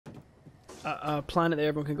a planet that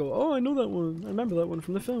everyone can go, oh, I know that one. I remember that one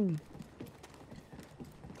from the film.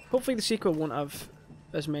 Hopefully the sequel won't have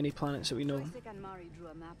as many planets that we know. And Mari drew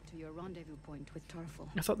a map to your rendezvous point with Tarful.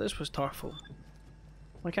 I thought this was Tarful.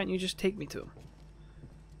 Why can't you just take me to him?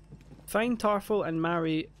 Find Tarful and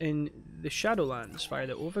Mari in the Shadowlands via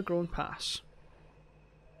the Overgrown Pass.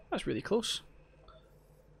 That's really close.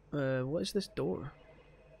 What is this door?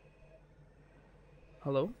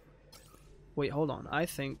 Hello? Wait, hold on. I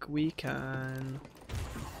think we can...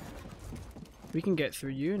 We can get through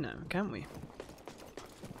you now, can't we?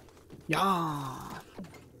 Yeah.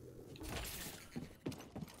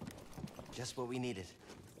 Just what we needed.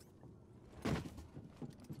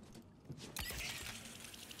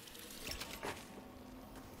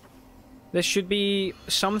 This should be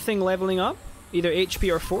something leveling up, either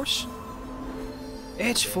HP or Force.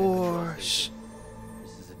 It's Force.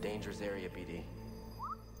 This is a dangerous area, BD.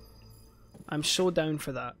 I'm so down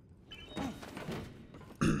for that.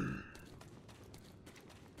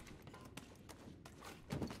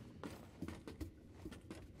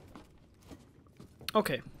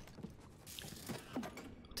 Okay.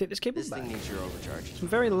 Take this cable back. This thing needs your overcharge. Some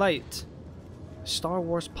very light Star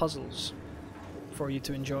Wars puzzles for you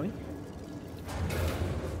to enjoy.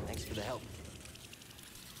 Thanks for the help.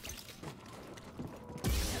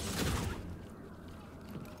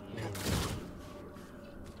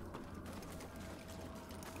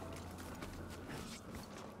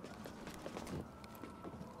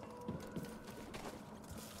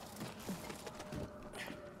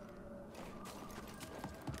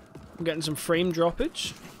 I'm getting some frame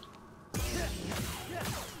droppage.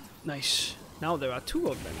 Nice. Now there are two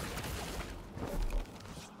of them.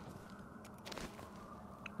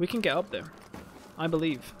 We can get up there. I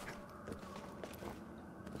believe.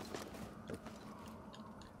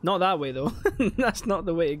 Not that way though. That's not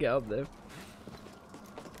the way to get up there.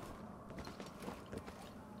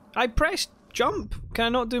 I pressed jump. Can I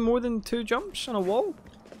not do more than 2 jumps on a wall?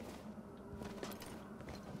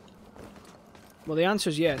 Well, the answer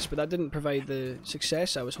is yes, but that didn't provide the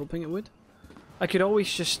success I was hoping it would. I could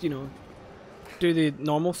always just, you know, do the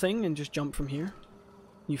normal thing and just jump from here.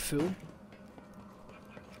 You fool.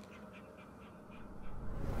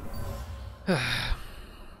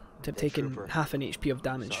 I've taken half an HP of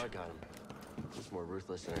damage. Sorry, got him. He's more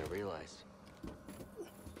ruthless than I realized.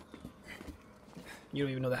 You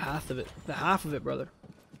don't even know the half of it. The half of it, brother.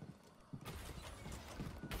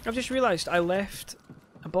 I've just realized I left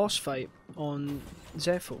a boss fight on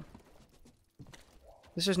Zepho.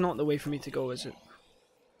 This is not the way for me to go, is it?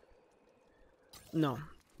 No.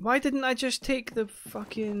 Why didn't I just take the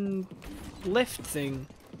fucking lift thing?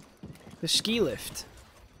 The ski lift.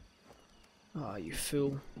 Ah, oh, you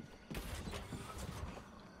fool.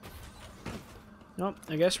 Nope,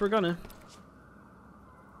 I guess we're gonna.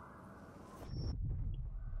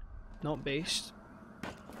 Not based.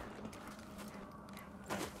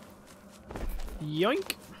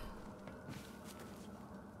 Yoink!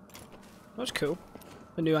 That's cool.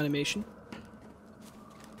 A new animation.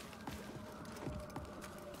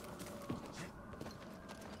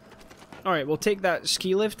 Alright, we'll take that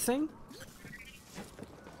ski lift thing.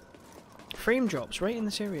 Frame drops right in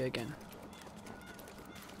this area again.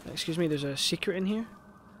 Excuse me, there's a secret in here.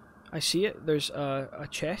 I see it. There's a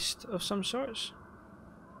chest of some sorts.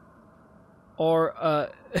 Or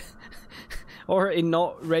or a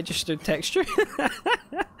not registered texture.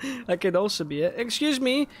 That could also be it. Excuse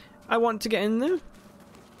me, I want to get in there.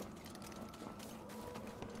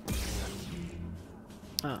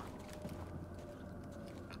 Oh.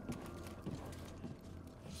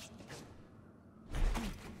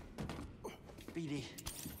 BD,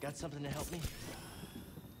 got something to help me?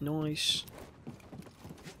 Nice.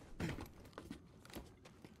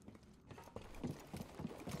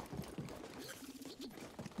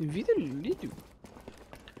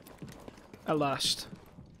 At last.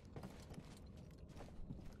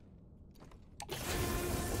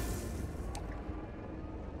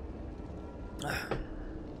 I'm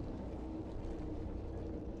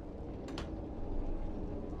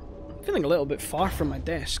feeling a little bit far from my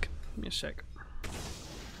desk. Give me a sec.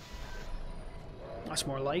 That's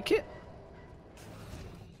more like it.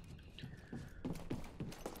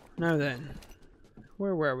 Now then,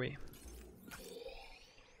 where were we?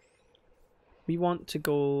 We want to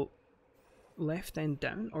go left then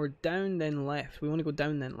down, or down then left? We want to go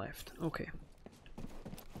down then left. Okay.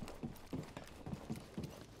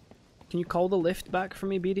 Can you call the lift back for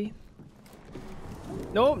me, BD?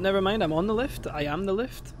 No, never mind, I'm on the lift. I am the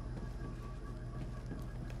lift.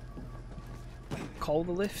 Call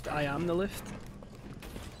the lift, I am the lift.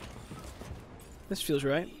 This feels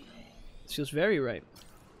right. This feels very right.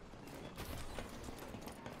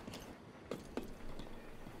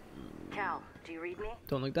 Cal, do you read me?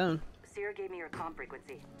 Don't look down. Seer gave me your comm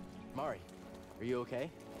frequency. Mari, are you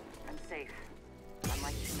okay? I'm safe.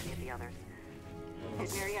 Unlike too many of the others.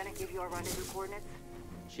 Did Mariana give you our rendezvous coordinates?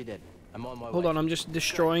 She did. I'm on my way. Hold on, I'm just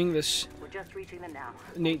destroying this We're just reaching them now.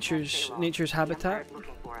 nature's habitat. Empire's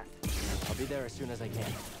looking for us. I'll be there as soon as I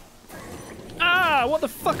can. Ah, what the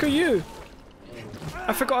fuck are you?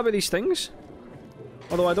 I forgot about these things.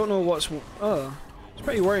 Although I don't know what's... Oh, it's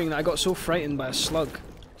pretty worrying that I got so frightened by a slug.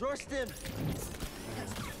 Thorsten!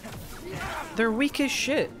 They're weak as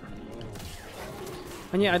shit.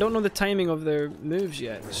 And yeah, I don't know the timing of their moves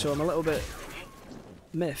yet, so I'm a little bit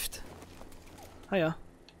miffed. Hiya.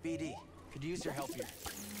 BD, could use your help here.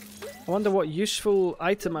 I wonder what useful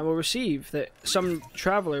item I will receive that some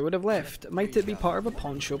traveller would have left. Might it be part of a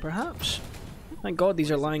pawn show, perhaps? Thank God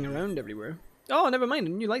these are lying around everywhere. Oh, never mind, a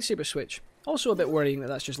new lightsaber switch. Also a bit worrying that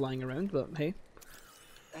that's just lying around, but hey.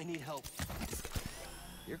 I need help.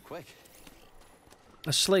 You're quick.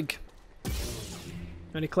 A slig.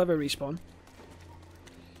 Very clever respawn.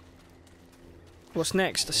 What's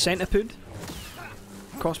next? A centipede?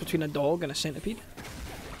 Cross between a dog and a centipede?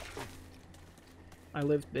 I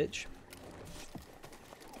lived, bitch.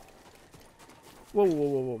 Whoa, whoa,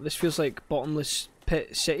 whoa, whoa. This feels like Bottomless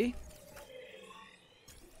Pit City.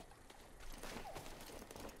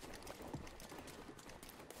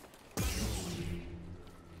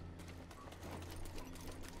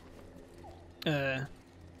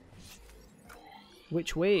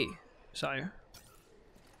 Which way, sire?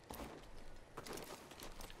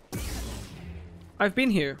 I've been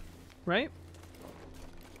here, right?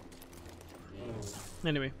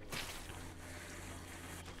 Anyway.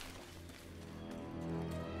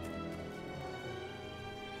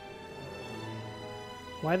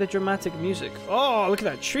 Why the dramatic music? Oh, look at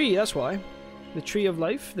that tree, that's why. The tree of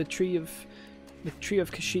life? The tree of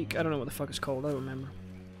Kashyyyk. I don't know what the fuck it's called, I don't remember.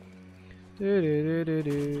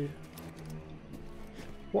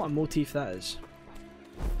 What a motif that is.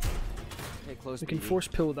 Hey, close, We can BD. force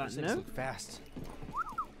pull that This now. thing's fast.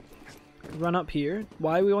 Run up here.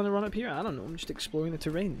 Why we want to run up here? I don't know. I'm just exploring the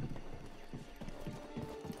terrain.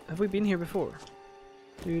 Have we been here before?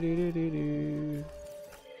 Little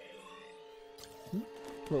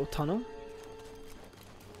tunnel.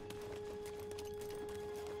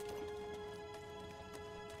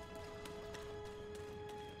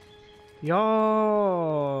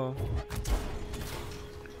 Yo!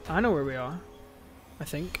 I know where we are. I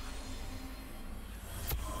think.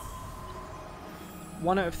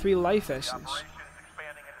 1 out of 3 life essence. Operations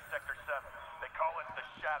expanding into Sector 7. They call it the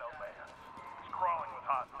Shadowlands. It's crawling with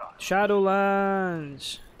hostiles.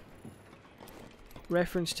 Shadowlands.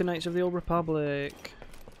 Reference to Knights of the Old Republic.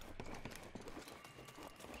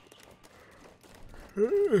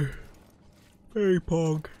 Very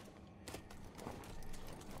pog.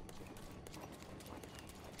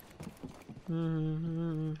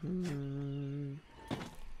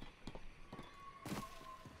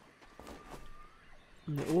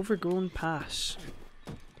 The Overgrown Pass.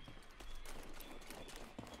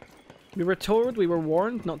 We were told, we were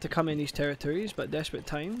warned not to come in these territories, but desperate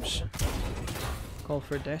times call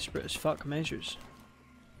for desperate as fuck measures.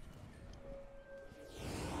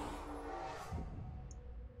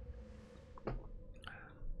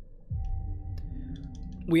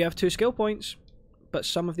 We have 2 skill points, but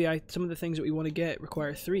some of the things that we want to get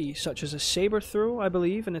require 3, such as a saber throw, I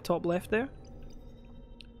believe, in the top left there.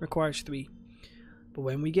 Requires 3. But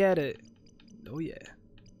when we get it, oh yeah.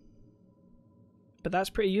 But that's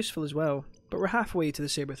pretty useful as well. But we're halfway to the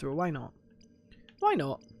saber throw, why not? Why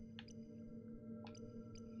not?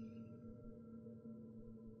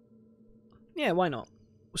 Yeah, why not?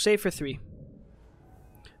 We'll save for 3.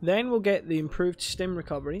 Then we'll get the improved stim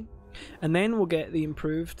recovery. And then we'll get the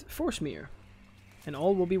improved force meter. And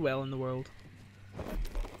all will be well in the world.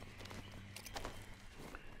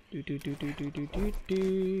 Do do do do do do do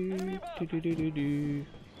do do do do do do.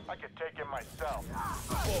 I could take him myself.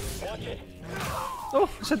 Whoa, watch it. Oh,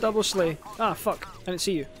 it's a double slay. Ah, fuck. I didn't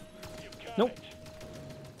see you. Nope.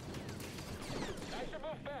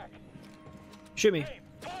 Shoot me.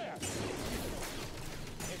 Fire!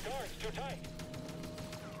 His guard's too tight.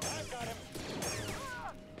 I've got him.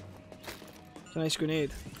 It's a nice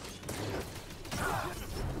grenade.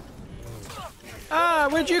 Ah,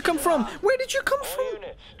 where'd you come from? Where did you come from?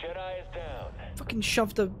 Units, Jedi is down. Fucking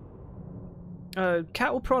shoved a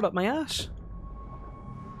cattle prod up my ass.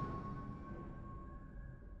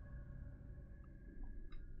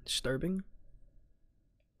 Disturbing.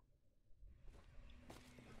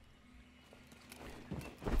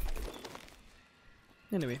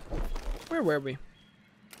 Anyway, where were we?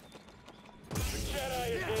 Jedi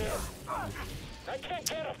is there. I can't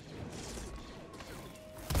get him.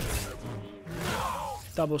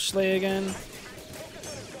 Double slay again.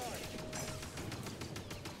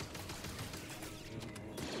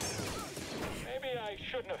 Maybe I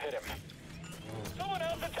shouldn't have hit him. Someone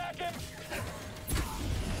else attack him!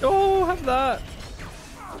 Oh, have that.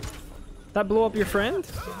 That blow up your friend?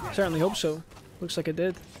 Certainly hope so. Looks like it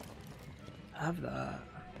did. Have that.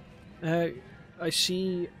 I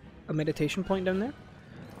see a meditation point down there.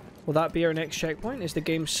 Will that be our next checkpoint? Is the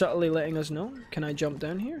game subtly letting us know? Can I jump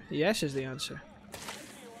down here? Yes is the answer.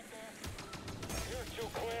 You're too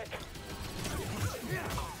quick.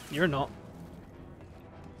 You're not.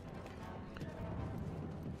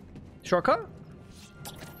 Shortcut?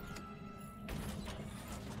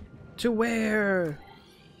 To where?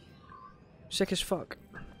 Sick as fuck.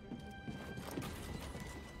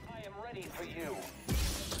 I am ready for you.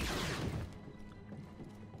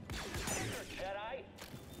 Jedi,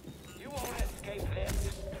 you won't escape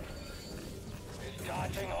this. He's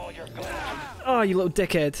dodging all your glances. Oh, you little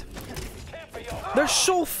dickhead. Can't be your They're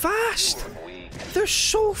so fast! weak. They're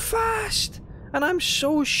so fast! And I'm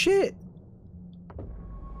so shit.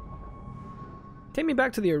 Take me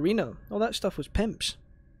back to the arena. All that stuff was pimps.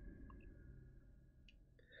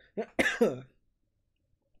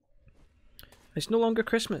 It's no longer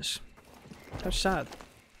Christmas. How sad.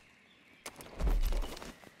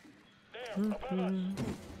 There, above us.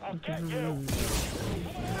 I'll get you.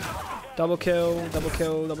 Double kill, double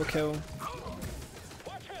kill, double kill.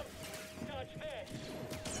 Watch him. Dodge this.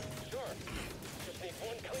 Sure. Just need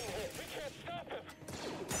one clean hit. We can't stop him.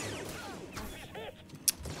 He's hit.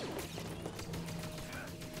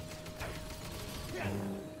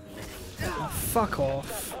 Oh, fuck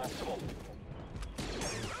off. Possible.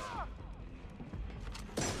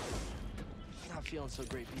 Not feeling so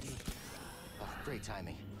great, BD. Oh, great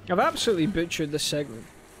timing. I've absolutely butchered this segment.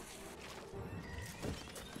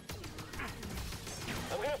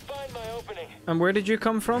 I'm gonna find my opening. And where did you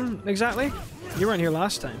come from, exactly? You weren't here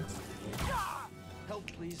last time. Help,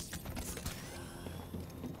 please.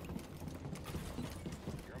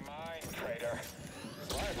 You're mine, traitor.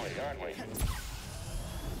 Lively, aren't we?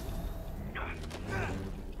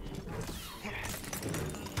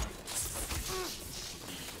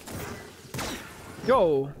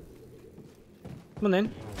 Go! Come on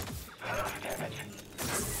then. Damn it.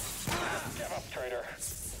 Give up, traitor.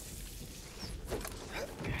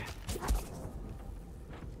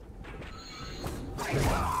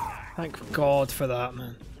 Thank God for that,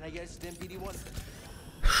 man. Can I get a stim, BD1?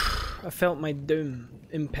 I felt my doom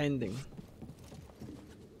impending.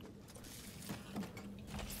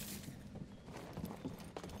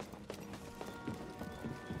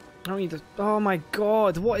 I don't need to. Oh my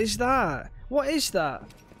God! What is that? What is that? I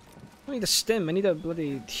don't need a stim. I need a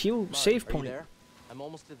bloody heal Mark, save are you point. there? I'm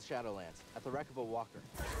almost to the Shadowlands, at the wreck of a walker.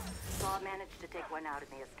 Saw managed to take one out in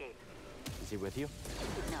the escape. Is he with you?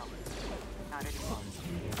 No, not anymore.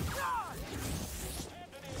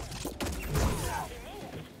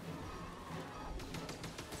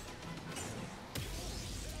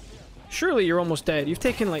 Surely you're almost dead. You've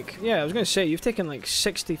taken like, yeah, I was gonna say, you've taken like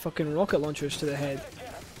 60 fucking rocket launchers to the head.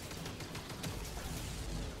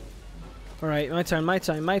 Alright, my time, my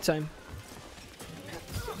time, my time.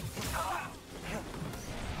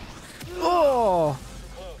 Oh!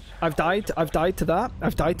 I've died to that,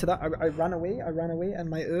 I ran away, and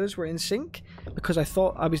my ears were in sync because I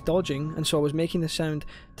thought I was dodging, and so I was making the sound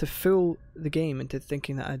to fool the game into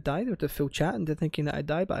thinking that I died, or to fool chat into thinking that I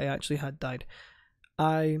died, but I actually had died.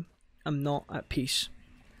 I am not at peace.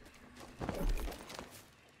 Jedi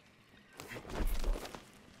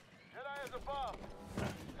is above.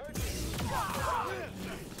 Heard you.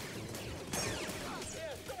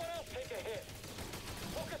 Yeah, someone else take a hit.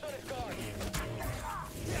 Focus on his guard.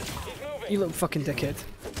 He's moving. You little fucking dickhead.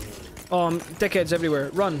 Oh, dickheads everywhere.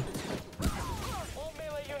 Run. All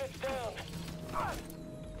melee units down. I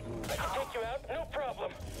can take you out, no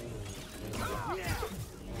problem.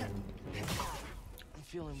 I'm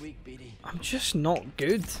feeling weak, BD. I'm just not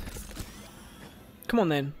good. Come on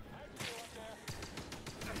then.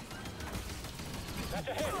 That's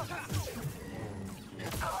a hit.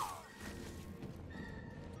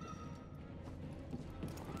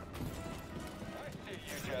 I see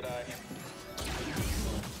you, Jedi. You're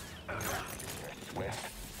swift.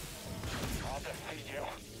 I'll defeat you.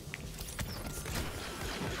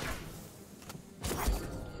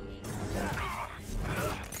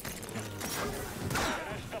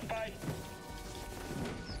 Finish the fight.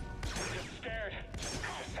 You're scared.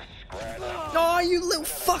 Just a scratch. Oh, you little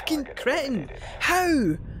fucking cretin!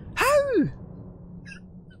 How? How?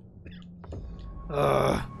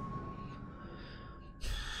 Ugh.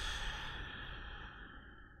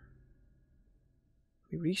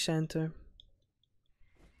 We recenter.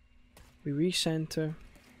 We recenter.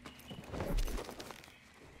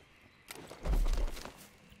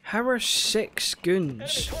 How are 6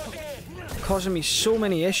 goons causing me so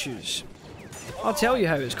many issues? I'll tell you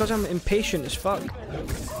how, it's because I'm impatient as fuck.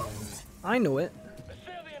 I know it.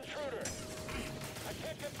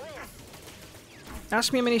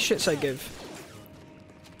 Ask me how many shits I give.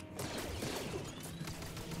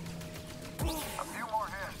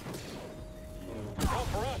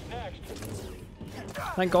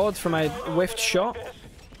 Thank God for my whiffed shot. Can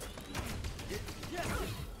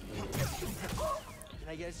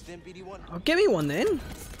I get a stim BD one? Oh, give me one then.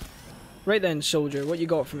 Right then, soldier, what you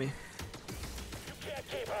got for me?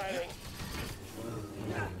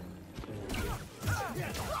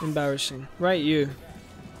 Embarrassing. Right, you.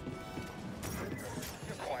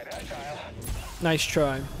 Nice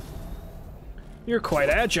try. You're quite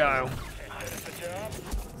agile.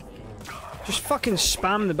 Just fucking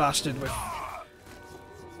spam the bastard with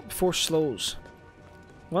 4 slows.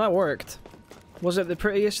 Well, that worked. Was it the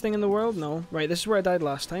prettiest thing in the world? No. Right, this is where I died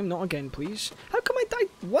last time. Not again, please. How come I died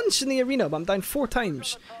once in the arena, but I'm dying 4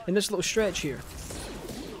 times in this little stretch here?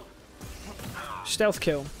 Stealth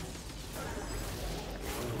kill.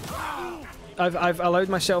 I've allowed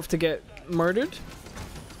myself to get murdered.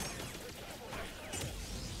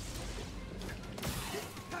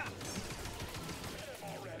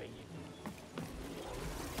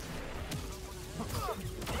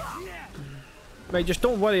 Right, just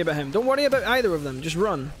don't worry about him. Don't worry about either of them. Just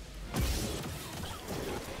run.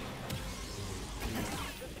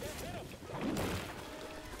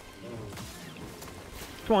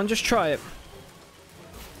 Come on, just try it.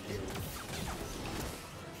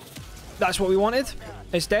 That's what we wanted.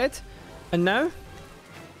 It's dead. And now?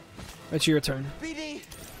 It's your turn. BD!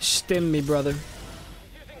 Stim me, brother.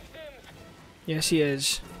 Yes, he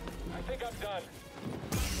is. I think I'm done.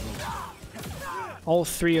 All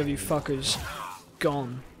 3 of you fuckers.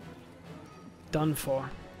 Gone. Done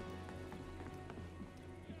for.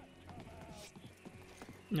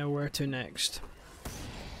 Now where to next?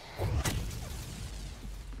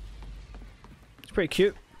 It's pretty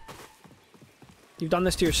cute. You've done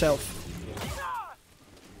this to yourself.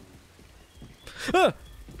 Ah!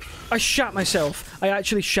 I shat myself. I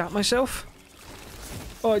actually shat myself.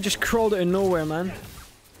 Oh, it just crawled out of nowhere, man.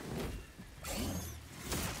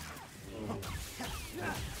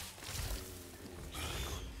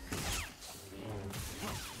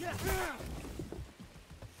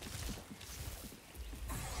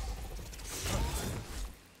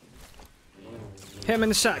 Hit him in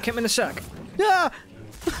the sack, hit him in the sack. Ah!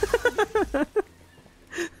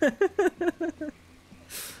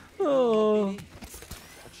 Oh.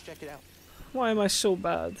 Let's check it out. Why am I so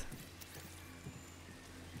bad?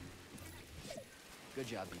 Good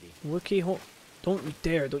job, BD. Wookie, don't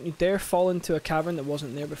you dare fall into a cavern that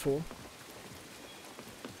wasn't there before.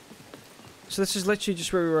 So this is literally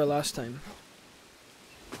just where we were last time.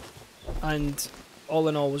 And all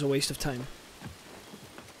in all was a waste of time.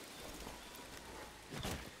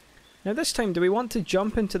 Now this time, do we want to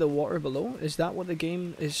jump into the water below? Is that what the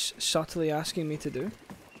game is subtly asking me to do?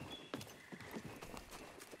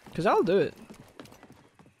 Because I'll do it.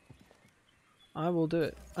 I will do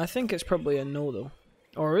it. I think it's probably a no though.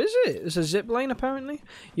 Or is it? It's a zip line apparently?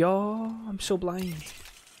 Yo, I'm so blind.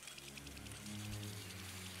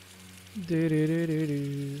 Do do do do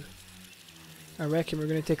do. I reckon we're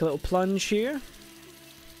gonna take a little plunge here.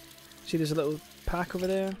 See, there's a little pack over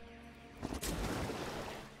there.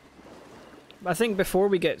 I think before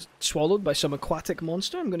we get swallowed by some aquatic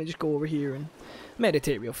monster, I'm gonna just go over here and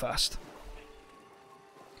meditate real fast.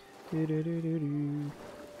 Do do do do do.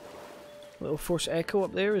 Little force echo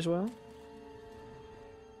up there as well.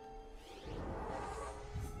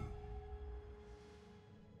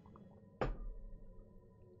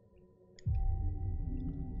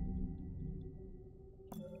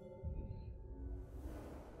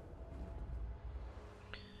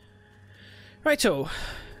 Righto,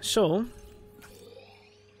 so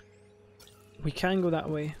we can go that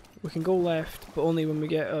way. We can go left, but only when we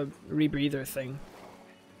get a rebreather thing.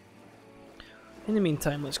 In the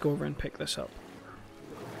meantime, let's go over and pick this up.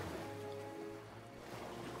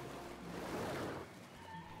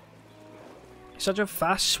 Such a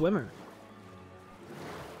fast swimmer.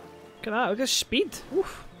 Look at that, look at his speed.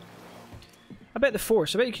 Oof. I bet the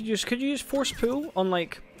force. I bet you could you use force pull on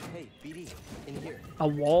like Hey, BD, in here. a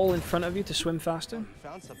wall in front of you to swim faster?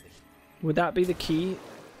 Found something. Would that be the key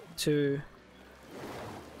to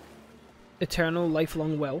eternal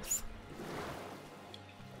lifelong wealth?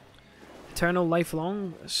 Eternal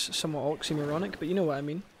lifelong is somewhat oxymoronic, but you know what I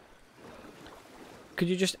mean. Could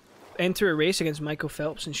you just enter a race against Michael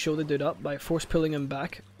Phelps and show the dude up by force pulling him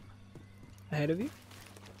back ahead of you.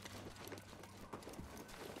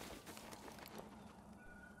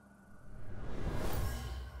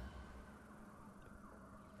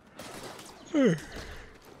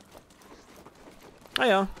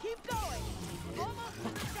 Hiya. Keep going. Almost to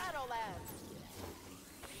Shadowlands.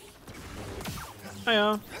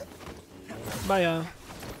 Hiya. Bye.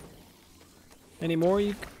 Any more?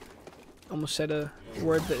 You almost said a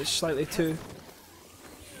word that is slightly too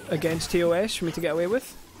against TOS for me to get away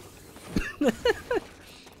with.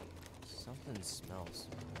 Something smells.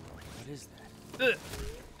 What is that?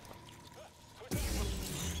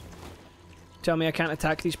 Tell me I can't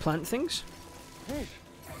attack these plant things?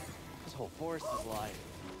 This whole forest is lying.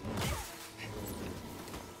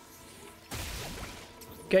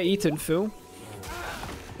 Get eaten, fool.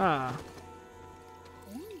 Ah.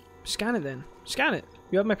 Scan it then. Scan it.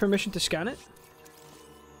 You have my permission to scan it?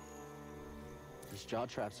 These jaw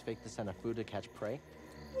traps fake the scent of food to catch prey.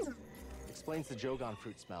 Explains the Jogon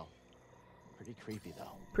fruit smell. Pretty creepy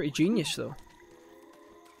though. Pretty genius though.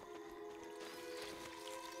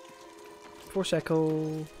 Force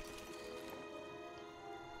Echo.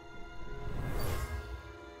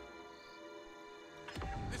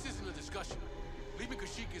 This isn't a discussion. Leaving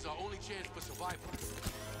Kashyyyk is our only chance for survival.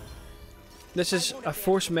 This is a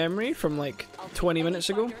force memory from like 20 minutes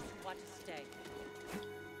ago. Then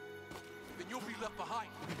you'll be left behind.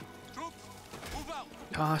 Troops, move out.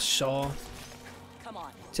 Ah, Saw. Come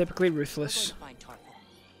on. Typically ruthless. Find Tarful.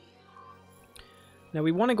 Now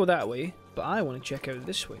we want to go that way, but I want to check out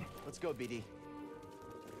this way. Let's go, BD.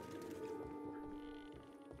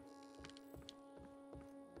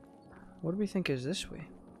 What do we think is this way?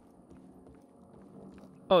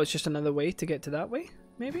 Oh, it's just another way to get to that way,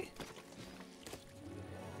 maybe?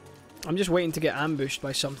 I'm just waiting to get ambushed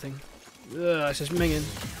by something. Ugh, this is minging.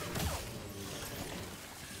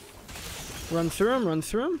 Run through him, run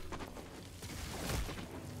through him.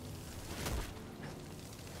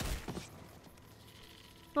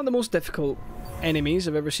 Not the most difficult enemies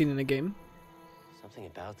I've ever seen in a game. Something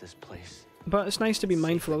about this place. But it's nice to be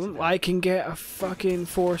mindful of them. I can get a fucking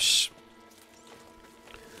force.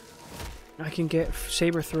 I can get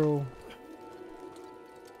saber throw.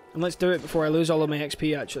 And let's do it before I lose all of my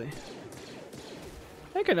XP, actually.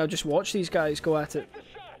 I think I'll just watch these guys go at it.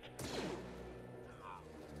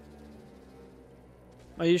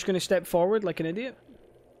 Are you just going to step forward like an idiot?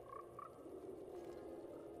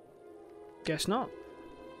 Guess not.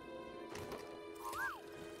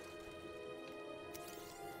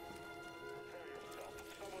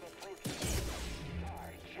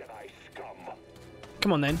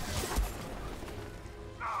 Come on then.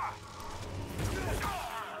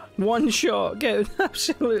 One shot, get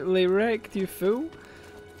absolutely wrecked, you fool.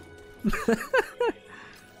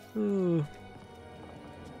 Ooh.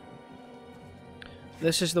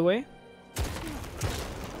 This is the way.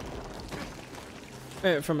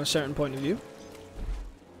 From a certain point of view.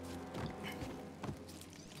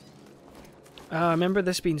 I remember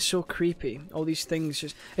this being so creepy. All these things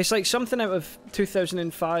just... It's like something out of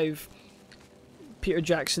 2005 Peter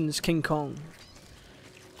Jackson's King Kong.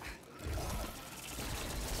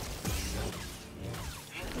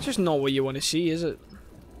 It's just not what you want to see, is it?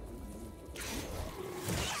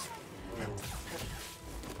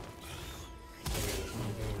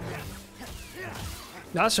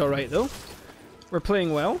 That's alright though. We're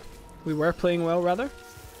playing well. We were playing well, rather.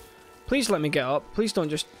 Please let me get up. Please don't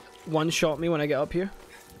just one-shot me when I get up here.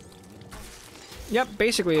 Yep,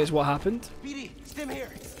 basically is what happened. BD, stim here.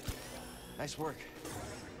 Nice work.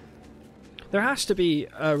 There has to be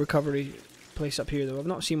a recovery place up here though. I've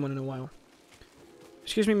not seen one in a while.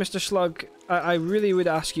 Excuse me, Mr. Slug. I really would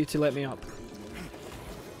ask you to let me up.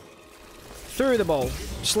 Through the ball.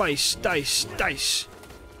 Slice. Dice. Dice.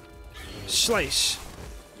 Slice.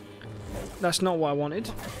 That's not what I wanted.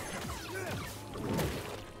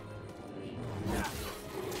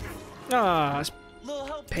 Ah, it's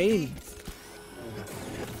pain.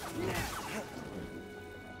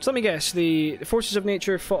 So let me guess, the forces of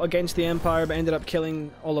nature fought against the Empire but ended up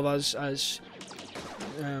killing all of us as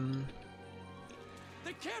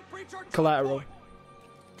collateral.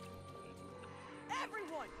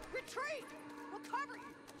 Everyone, retreat! We'll cover you.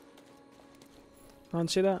 Can't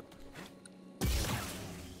see that.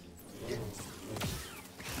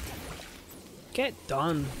 Get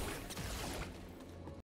done.